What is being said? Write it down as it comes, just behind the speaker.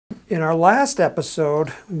In our last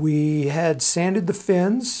episode, we had sanded the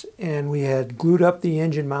fins and we had glued up the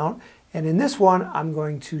engine mount. And in this one, I'm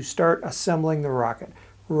going to start assembling the rocket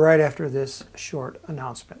right after this short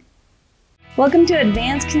announcement. Welcome to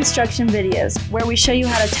Advanced Construction Videos, where we show you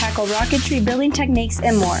how to tackle rocketry building techniques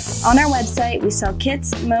and more. On our website, we sell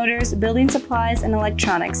kits, motors, building supplies, and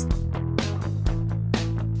electronics.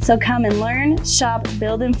 So come and learn, shop,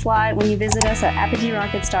 build, and fly when you visit us at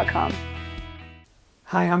apogeerockets.com.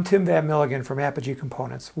 Hi, I'm Tim Van Milligan from Apogee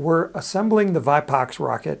Components. We're assembling the Vipox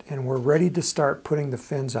rocket and we're ready to start putting the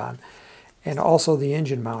fins on and also the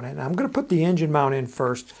engine mount in. I'm going to put the engine mount in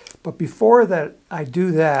first, but before that I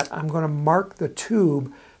do that, I'm going to mark the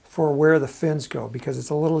tube for where the fins go because it's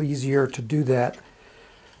a little easier to do that.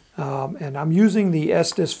 And I'm using the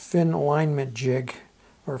Estes fin alignment jig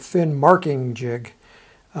or fin marking jig.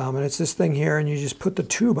 And it's this thing here, and you just put the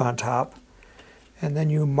tube on top and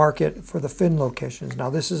then you mark it for the fin locations.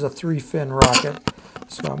 Now this is a 3-fin rocket,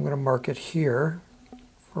 so I'm going to mark it here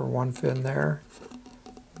for one fin there,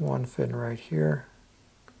 one fin right here,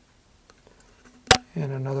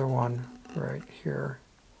 and another one right here.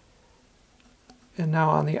 And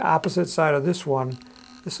now on the opposite side of this one,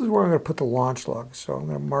 this is where I'm going to put the launch lug. So I'm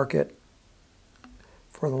going to mark it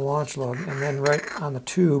for the launch lug, and then right on the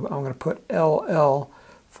tube I'm going to put LL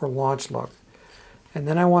for launch lug. And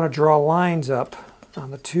then I want to draw lines up on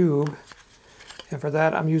the tube, and for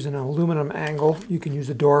that I'm using an aluminum angle. You can use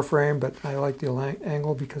a door frame, but I like the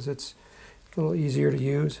angle because it's a little easier to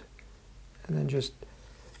use. And then just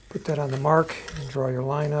put that on the mark and draw your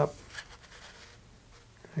line up.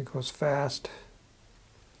 It goes fast.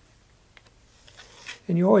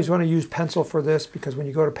 And you always want to use pencil for this because when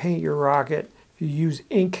you go to paint your rocket, if you use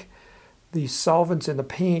ink, the solvents in the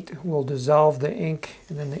paint will dissolve the ink,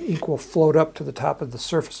 and then the ink will float up to the top of the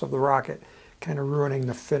surface of the rocket, kind of ruining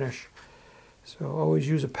the finish. So always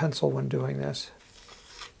use a pencil when doing this.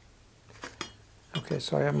 Okay,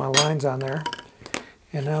 so I have my lines on there.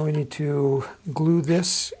 And now we need to glue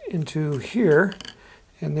this into here.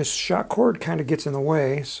 And this shock cord kind of gets in the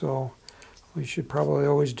way, so what we should probably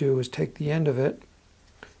always do is take the end of it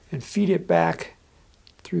and feed it back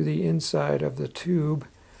through the inside of the tube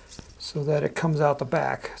so that it comes out the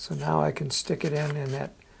back. So now I can stick it in and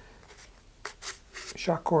that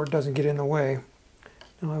shock cord doesn't get in the way.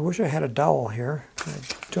 Now I wish I had a dowel here. I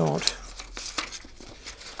don't.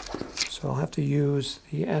 So I'll have to use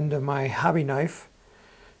the end of my hobby knife.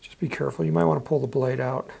 Just be careful. You might want to pull the blade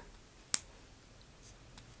out.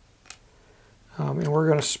 And we're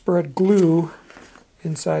going to spread glue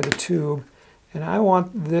inside the tube. And I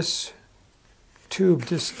want this tube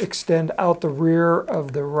to extend out the rear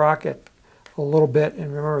of the rocket a little bit. And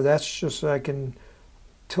remember, that's just so I can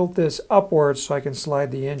tilt this upwards so I can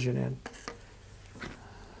slide the engine in.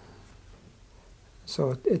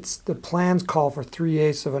 So it's the plans call for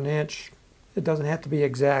 3/8 of an inch. It doesn't have to be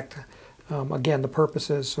exact. Again, the purpose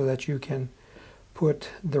is so that you can put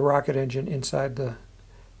the rocket engine inside the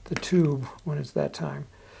tube when it's that time.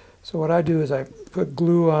 So what I do is I put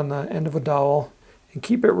glue on the end of a dowel and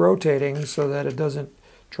keep it rotating so that it doesn't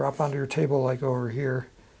drop onto your table like over here.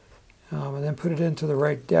 And then put it into the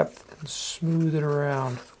right depth and smooth it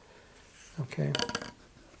around. Okay.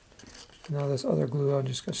 Now this other glue I'm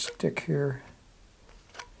just going to stick here.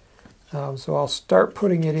 So I'll start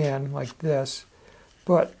putting it in like this,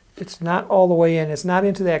 but it's not all the way in. It's not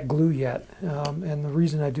into that glue yet. And the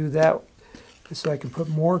reason I do that is so I can put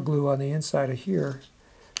more glue on the inside of here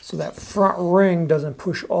so that front ring doesn't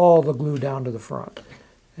push all the glue down to the front.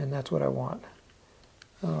 And that's what I want.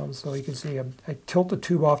 So you can see I tilt the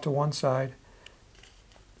tube off to one side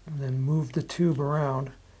and then move the tube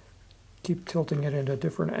around. Keep tilting it into a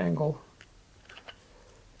different angle.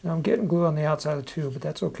 Now I'm getting glue on the outside of the tube, but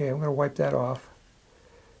that's okay. I'm going to wipe that off.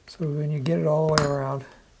 So when you get it all the way around,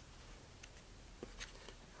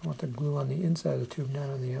 I want the glue on the inside of the tube, not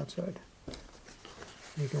on the outside.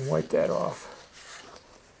 You can wipe that off.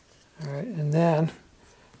 All right, and then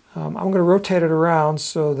I'm going to rotate it around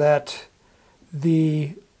so that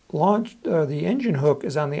the engine hook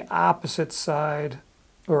is on the opposite side,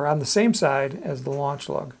 or on the same side as the launch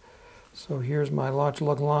lug. So here's my launch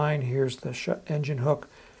lug line, here's the engine hook,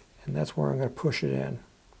 and that's where I'm going to push it in.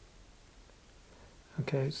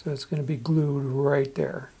 Okay, so it's going to be glued right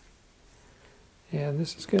there. And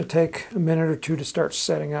this is going to take a minute or two to start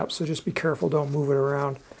setting up, so just be careful, don't move it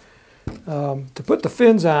around. To put the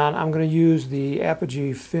fins on, I'm going to use the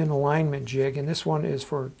Apogee fin alignment jig, and this one is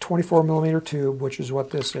for 24mm tube, which is what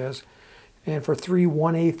this is, and for 3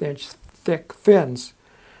 1/8 inch thick fins.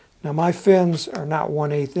 Now my fins are not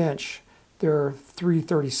 1/8 inch, they're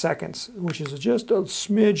 3/32, which is just a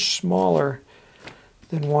smidge smaller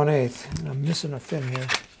then 1/8. And I'm missing a fin here.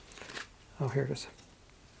 Oh, here it is.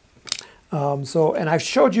 And I've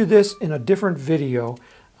showed you this in a different video.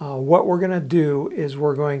 What we're going to do is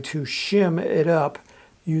we're going to shim it up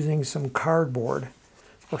using some cardboard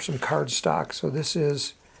or some cardstock. So this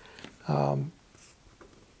is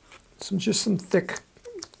just some thick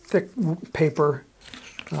paper.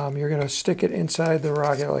 You're going to stick it inside the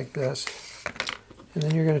rocket like this. And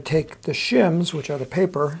then you're going to take the shims, which are the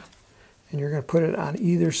paper, and you're going to put it on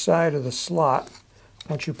either side of the slot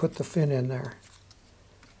once you put the fin in there.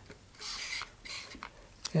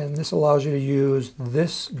 And this allows you to use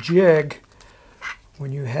this jig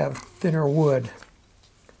when you have thinner wood.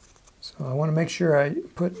 So I want to make sure I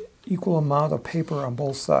put equal amount of paper on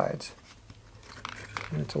both sides.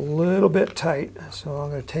 And it's a little bit tight, so I'm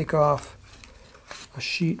going to take off a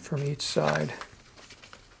sheet from each side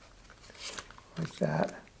like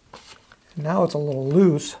that. And now it's a little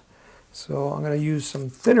loose, so I'm going to use some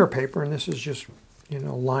thinner paper, and this is just,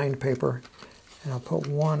 lined paper, and I'll put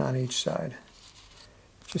one on each side.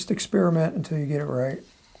 Just experiment until you get it right.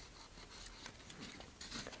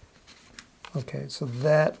 Okay, so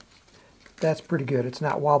that's pretty good. It's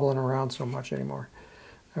not wobbling around so much anymore.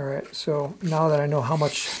 All right, so now that I know how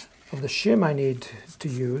much of the shim I need to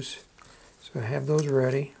use, so I have those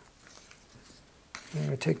ready, I'm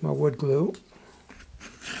going to take my wood glue.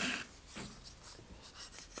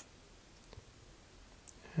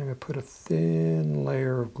 I'm going to put a thin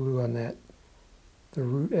layer of glue on the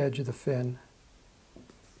root edge of the fin.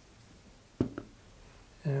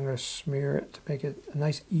 And I'm going to smear it to make it a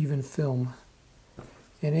nice even film.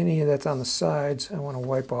 And any that's on the sides I want to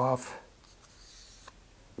wipe off.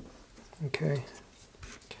 Okay.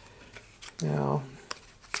 Now,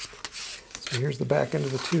 so here's the back end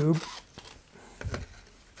of the tube.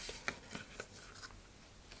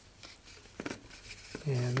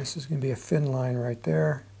 And this is going to be a fin line right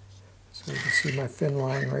there. So you can see my fin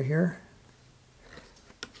line right here.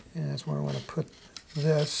 And that's where I want to put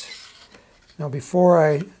this. Now before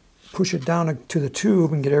I push it down to the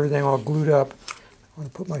tube and get everything all glued up, I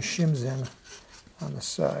want to put my shims in on the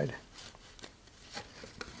side.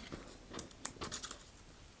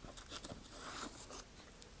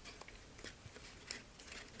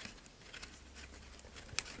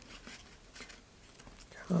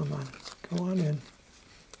 Come on, go on in.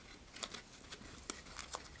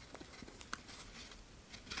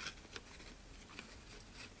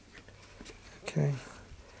 Okay.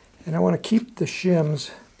 And I want to keep the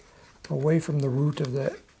shims away from the root of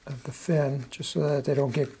the fin, just so that they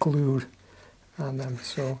don't get glued on them.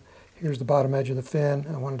 So here's the bottom edge of the fin.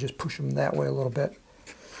 I want to just push them that way a little bit.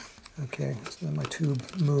 Okay, so then my tube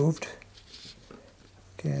moved.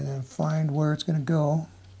 Okay, and then find where it's going to go,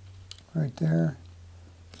 right there.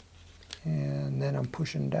 And then I'm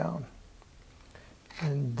pushing down.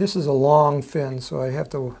 And this is a long fin, so I have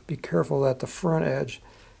to be careful that the front edge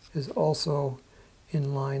is also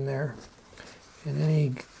in line there. And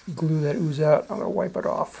any glue that oozes out, I'm going to wipe it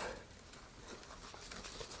off.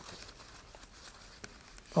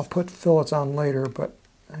 I'll put fillets on later, but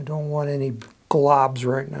I don't want any globs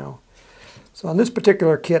right now. So on this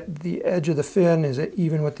particular kit, the edge of the fin is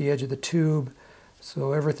even with the edge of the tube,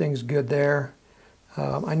 so everything's good there.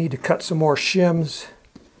 I need to cut some more shims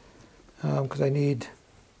because I need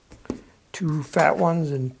 2 fat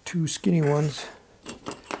ones and 2 skinny ones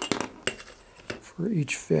for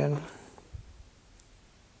each fin.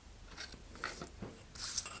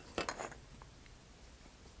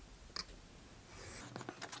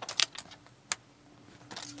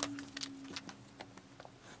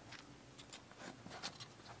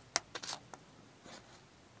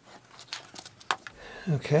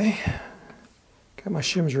 Okay, got my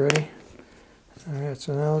shims ready. Alright,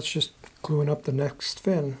 so now it's just gluing up the next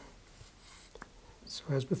fin. So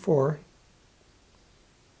as before,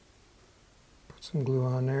 put some glue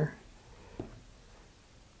on there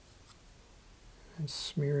and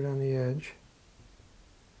smear it on the edge.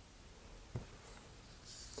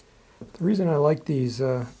 The reason I like these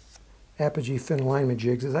Apogee fin alignment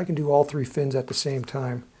jigs is I can do all 3 fins at the same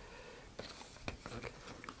time.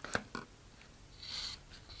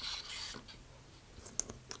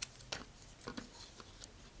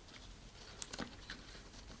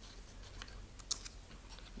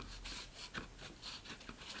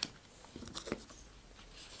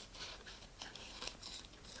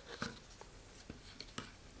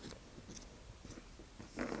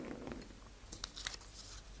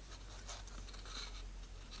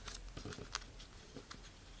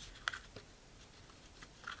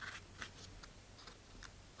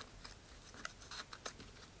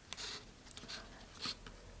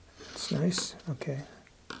 Nice, okay.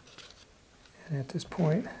 And at this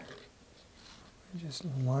point, just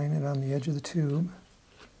line it on the edge of the tube.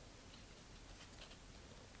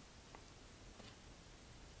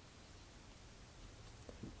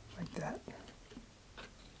 Like that.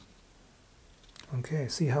 Okay,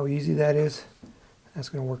 see how easy that is? That's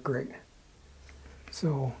going to work great.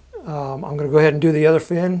 So I'm going to go ahead and do the other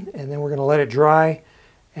fin, and then we're going to let it dry,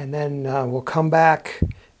 and then we'll come back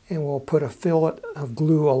and we'll put a fillet of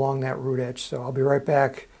glue along that root edge. So I'll be right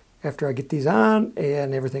back after I get these on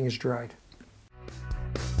and everything is dried.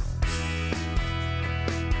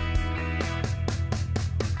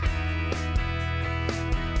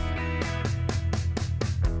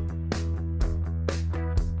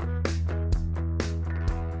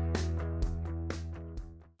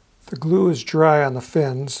 The glue is dry on the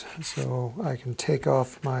fins, so I can take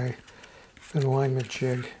off my fin alignment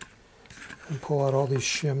jig and pull out all these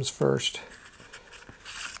shims first.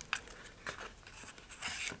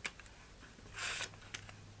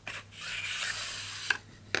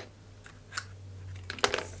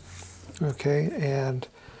 Okay, and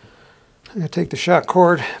I'm going to take the shot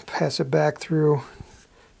cord, pass it back through.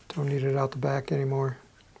 Don't need it out the back anymore.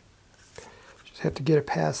 Just have to get it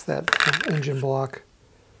past that engine block.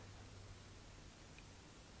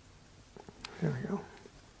 There we go.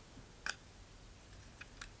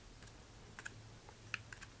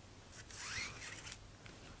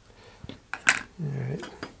 Alright.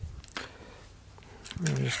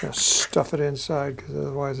 I'm just going to stuff it inside because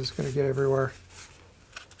otherwise it's going to get everywhere.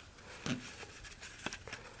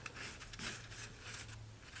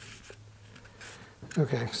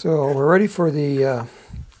 Okay, so we're ready for the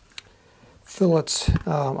fillets.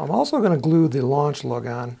 I'm also going to glue the launch lug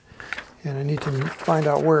on. And I need to find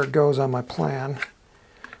out where it goes on my plan.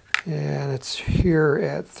 And it's here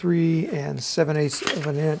at 3 7/8 of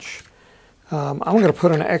an inch. I'm going to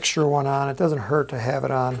put an extra one on. It doesn't hurt to have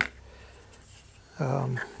it on.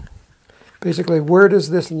 Basically, where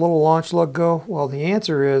does this little launch lug go? Well, the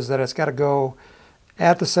answer is that it's got to go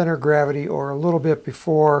at the center of gravity or a little bit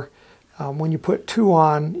before. When you put 2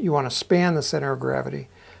 on, you want to span the center of gravity.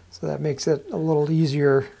 So that makes it a little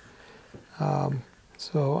easier.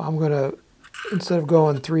 So I'm going to, instead of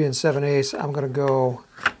going 3 7/8, I'm going to go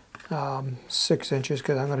 6 inches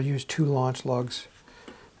because I'm going to use 2 launch lugs.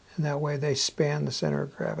 And that way they span the center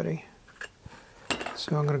of gravity.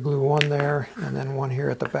 So I'm going to glue one there and then one here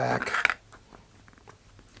at the back.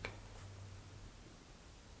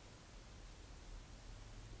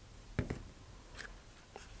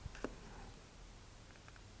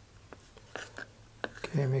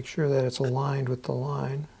 Okay, make sure that it's aligned with the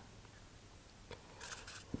line.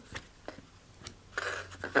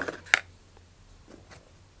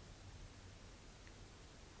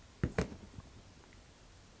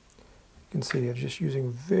 You can see I'm just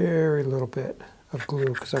using very little bit of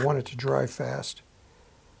glue because I want it to dry fast.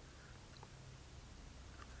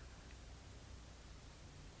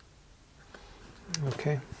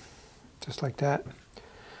 Okay, just like that.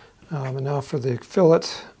 And now for the fillet,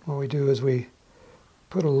 what we do is we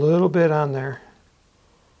put a little bit on there.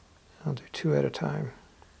 I'll do 2 at a time.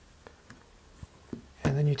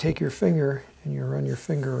 And then you take your finger and you run your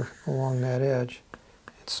finger along that edge.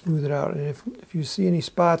 Smooth it out, and if you see any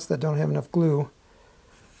spots that don't have enough glue,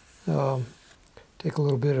 take a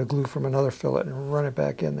little bit of glue from another fillet and run it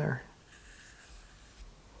back in there.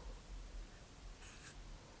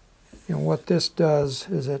 And what this does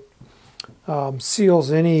is it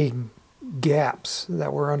seals any gaps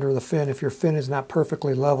that were under the fin if your fin is not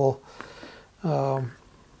perfectly level, and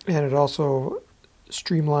it also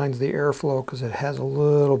streamlines the airflow because it has a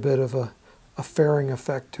little bit of a fairing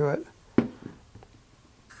effect to it.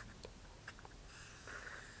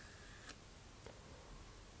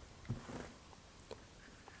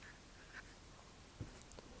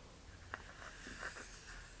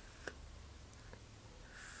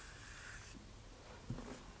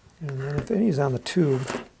 And then if any's on the tube,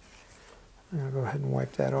 I'm going to go ahead and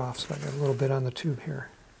wipe that off so I got a little bit on the tube here.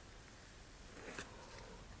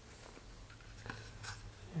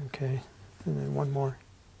 Okay, and then one more.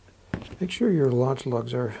 Make sure your launch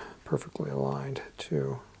lugs are perfectly aligned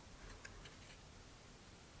too.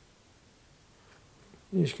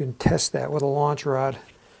 You can test that with a launch rod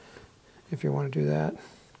if you want to do that.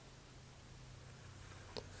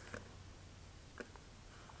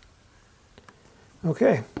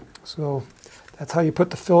 Okay, so that's how you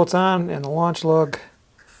put the fillets on and the launch lug.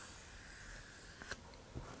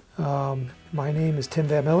 My name is Tim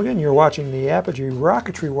Van Milligan. You're watching the Apogee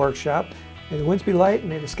Rocketry Workshop. May the winds be light,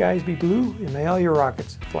 may the skies be blue, and may all your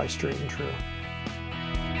rockets fly straight and true.